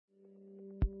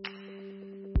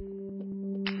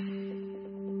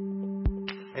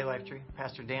Hey Lifetree,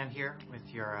 Pastor Dan here with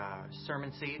your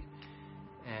sermon seed.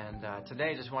 And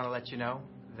today I just want to let you know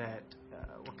that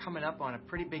we're coming up on a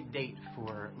pretty big date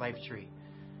for Lifetree.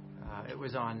 It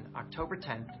was on October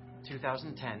 10th,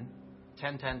 2010,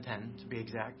 10/10/10 to be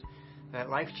exact, that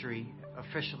Lifetree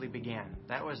officially began.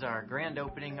 That was our grand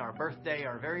opening, our birthday,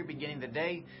 our very beginning of the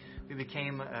day. We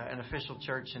became an official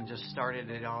church and just started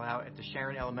it all out at the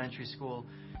Sharon Elementary School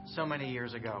so many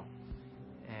years ago.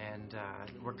 And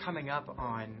we're coming up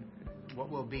on what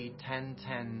will be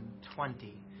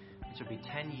 10/10/20, which will be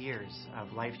 10 years of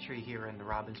Lifetree here in the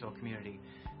Robbinsville community.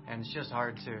 And it's just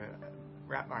hard to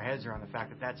wrap our heads around the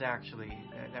fact that that's actually,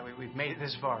 that we've made it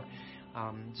this far.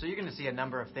 So you're going to see a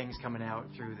number of things coming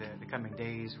out through the coming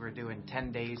days. We're doing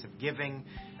 10 days of giving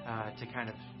to kind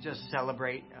of just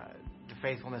celebrate the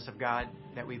faithfulness of God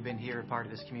that we've been here, part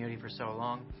of this community for so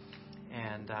long.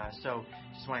 And so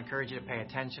just want to encourage you to pay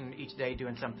attention each day,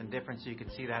 doing something different, so you can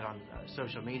see that on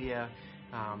social media.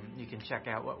 You can check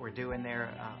out what we're doing there.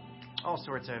 All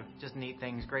sorts of just neat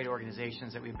things, great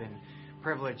organizations that we've been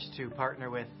privileged to partner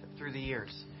with through the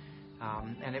years.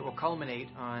 And it will culminate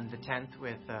on the 10th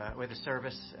with a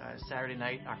service Saturday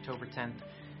night, October 10th.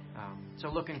 So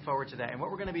looking forward to that. And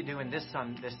what we're going to be doing this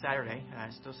Saturday,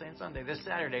 still saying Sunday, this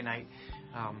Saturday night,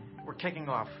 we're kicking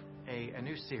off a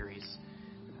new series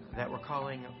that we're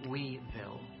calling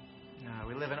Weeville.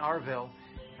 We live in Rville,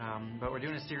 but we're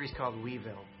doing a series called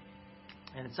Weeville.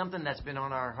 And it's something that's been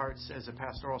on our hearts as a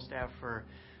pastoral staff for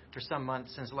some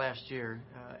months, since last year,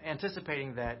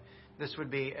 anticipating that this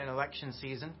would be an election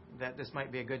season, that this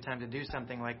might be a good time to do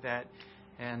something like that.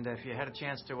 And if you had a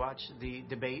chance to watch the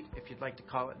debate, if you'd like to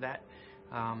call it that,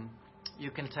 you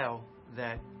can tell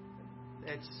that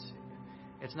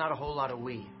it's not a whole lot of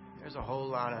we. There's a whole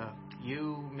lot of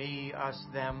you, me, us,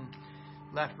 them,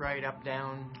 left, right, up,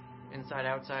 down, inside,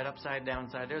 outside, upside,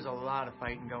 downside. There's a lot of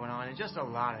fighting going on, and just a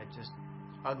lot of just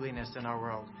ugliness in our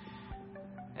world.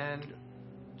 And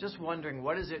just wondering,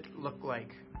 what does it look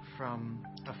like from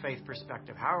a faith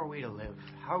perspective? How are we to live?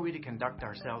 How are we to conduct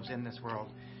ourselves in this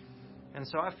world? And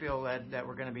so I feel that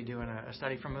we're going to be doing a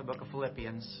study from the book of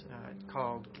Philippians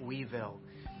called Weeville.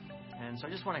 And so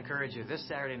I just want to encourage you, this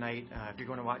Saturday night, if you're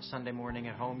going to watch Sunday morning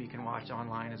at home, you can watch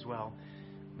online as well.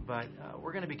 But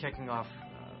we're going to be kicking off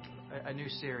a new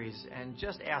series and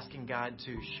just asking God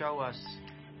to show us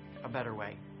a better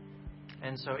way.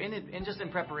 And so in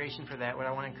preparation for that, what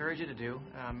I want to encourage you to do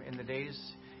in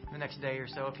the next day or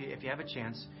so, if you have a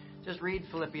chance, just read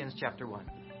Philippians chapter 1.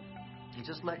 And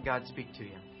just let God speak to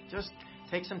you. Just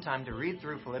take some time to read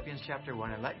through Philippians chapter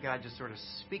 1 and let God just sort of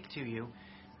speak to you.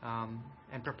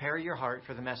 And prepare your heart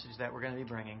for the message that we're going to be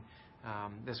bringing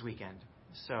this weekend.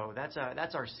 So that's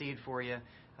our seed for you.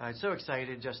 So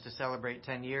excited just to celebrate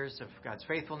 10 years of God's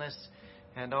faithfulness,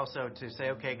 and also to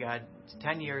say, okay, God, it's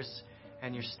 10 years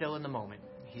and you're still in the moment.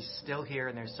 He's still here,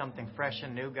 and there's something fresh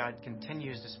and new. God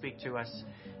continues to speak to us,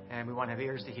 and we want to have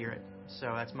ears to hear it.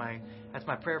 So that's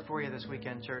my prayer for you this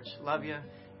weekend, church. Love you,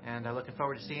 and looking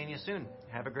forward to seeing you soon.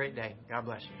 Have a great day. God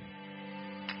bless you.